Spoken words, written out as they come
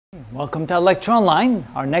Welcome to Electron.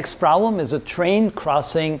 Our next problem is a train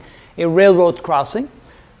crossing a railroad crossing.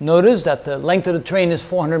 Notice that the length of the train is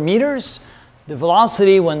 400 meters. The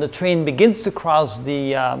velocity when the train begins to cross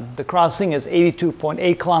the crossing is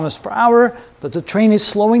 82.8 kilometers per hour, but the train is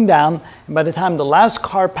slowing down, and by the time the last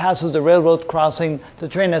car passes the railroad crossing, the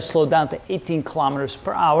train has slowed down to 18 kilometers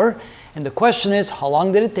per hour. And the question is, how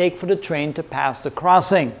long did it take for the train to pass the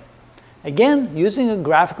crossing? Again, using a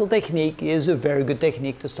graphical technique is a very good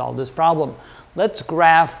technique to solve this problem. Let's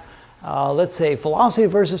graph, let's say velocity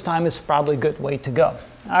versus time is probably a good way to go.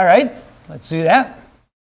 All right, let's do that.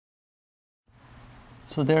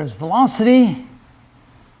 So there's velocity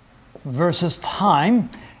versus time.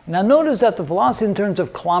 Now notice that the velocity in terms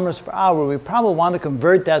of kilometers per hour, we probably want to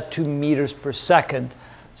convert that to meters per second.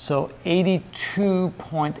 So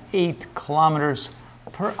 82.8 kilometers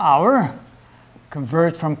per hour.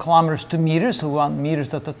 Convert from kilometers to meters, so we want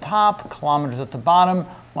meters at the top, kilometers at the bottom,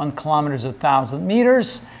 1 kilometer is 1,000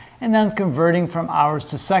 meters, and then converting from hours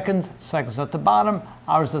to seconds, seconds at the bottom,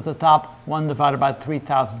 hours at the top, 1 divided by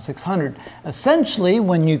 3,600. Essentially,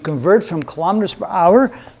 when you convert from kilometers per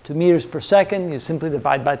hour to meters per second, you simply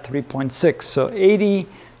divide by 3.6. So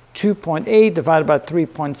 82.8 divided by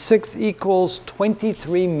 3.6 equals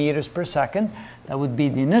 23 meters per second. That would be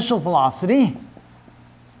the initial velocity.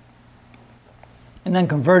 And then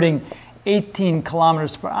converting 18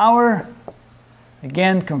 kilometers per hour,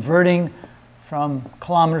 again converting from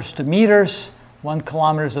kilometers to meters, 1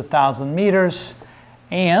 kilometer is 1,000 meters,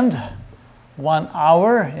 and 1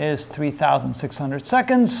 hour is 3,600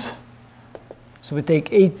 seconds. So we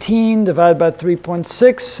take 18 divided by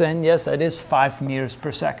 3.6, and yes, that is 5 meters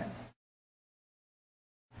per second.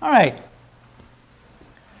 All right.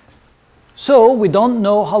 So we don't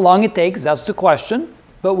know how long it takes, that's the question,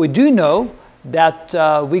 but we do know that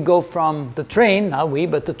we go from the train, not we,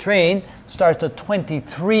 but the train starts at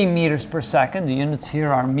 23 meters per second. The units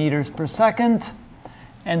here are meters per second,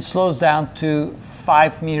 and slows down to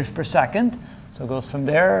 5 meters per second. So it goes from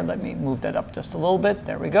there. Let me move that up just a little bit.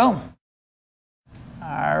 There we go.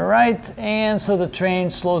 All right, and so the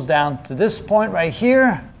train slows down to this point right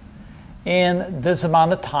here in this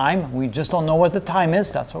amount of time. We just don't know what the time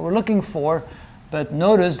is. That's what we're looking for. But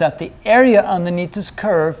notice that the area underneath this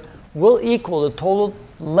curve will equal the total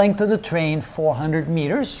length of the train, 400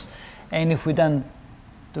 meters. And if we then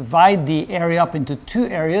divide the area up into two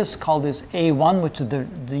areas, call this A1, which is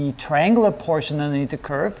the triangular portion underneath the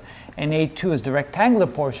curve, and A2 is the rectangular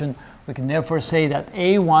portion, we can therefore say that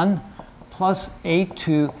A1 plus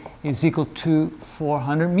A2 is equal to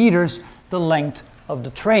 400 meters, the length of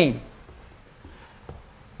the train.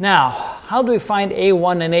 Now, how do we find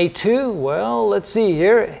A1 and A2? Well, let's see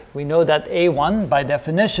here. We know that A1, by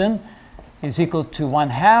definition, is equal to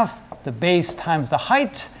 1/2 the base times the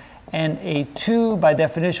height, and A2, by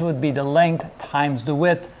definition, would be the length times the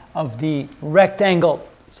width of the rectangle.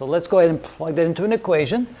 So let's go ahead and plug that into an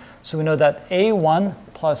equation. So we know that A1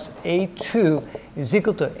 plus A2 is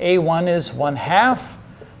equal to A1 is 1/2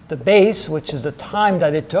 the base, which is the time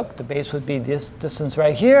that it took. The base would be this distance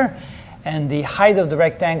right here. And the height of the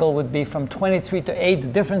rectangle would be from 23 to 8. The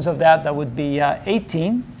difference of that would be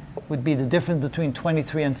 18, would be the difference between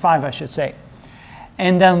 23 and 5, I should say.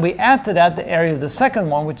 And then we add to that the area of the second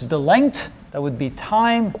one, which is the length. That would be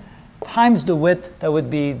time times the width. That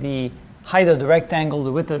would be the height of the rectangle,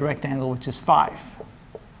 the width of the rectangle, which is 5.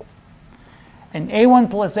 And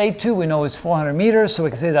A1 plus A2 we know is 400 meters, so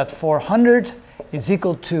we can say that 400 is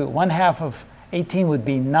equal to 1/2 of 18 would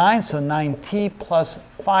be 9, so 9t plus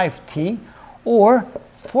 5t, or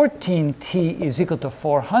 14t is equal to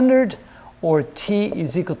 400, or t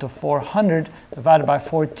is equal to 400 divided by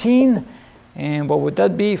 14. And what would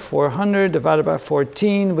that be? 400 divided by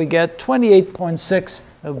 14, we get 28.6.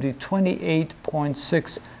 That would be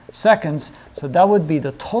 28.6 seconds. So that would be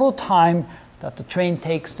the total time that the train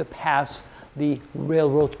takes to pass the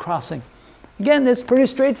railroad crossing. Again, it's pretty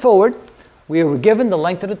straightforward. We were given the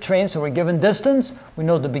length of the train, so we're given distance. We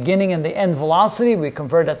know the beginning and the end velocity. We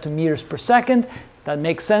convert that to meters per second. That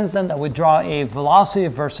makes sense then that we draw a velocity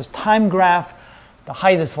versus time graph. The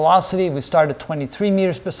height is velocity. We start at 23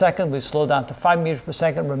 meters per second. We slow down to 5 meters per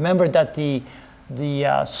second. Remember that the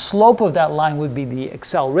slope of that line would be the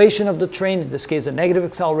acceleration of the train, in this case a negative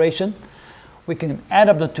acceleration. We can add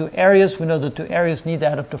up the two areas. We know the two areas need to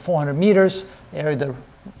add up to 400 meters. The area of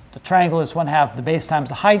the triangle is 1/2 the base times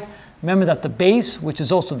the height. Remember that the base, which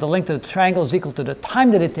is also the length of the triangle, is equal to the time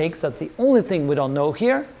that it takes. That's the only thing we don't know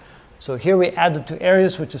here. So here we add the two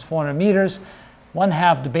areas, which is 400 meters.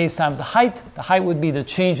 1/2 the base times the height. The height would be the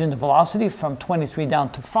change in the velocity from 23 down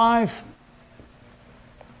to 5.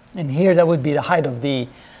 And here that would be the height of the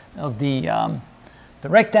the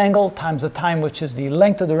rectangle times the time, which is the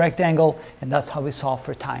length of the rectangle, and that's how we solve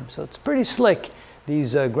for time. So it's pretty slick,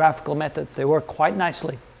 these graphical methods. They work quite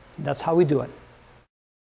nicely. That's how we do it.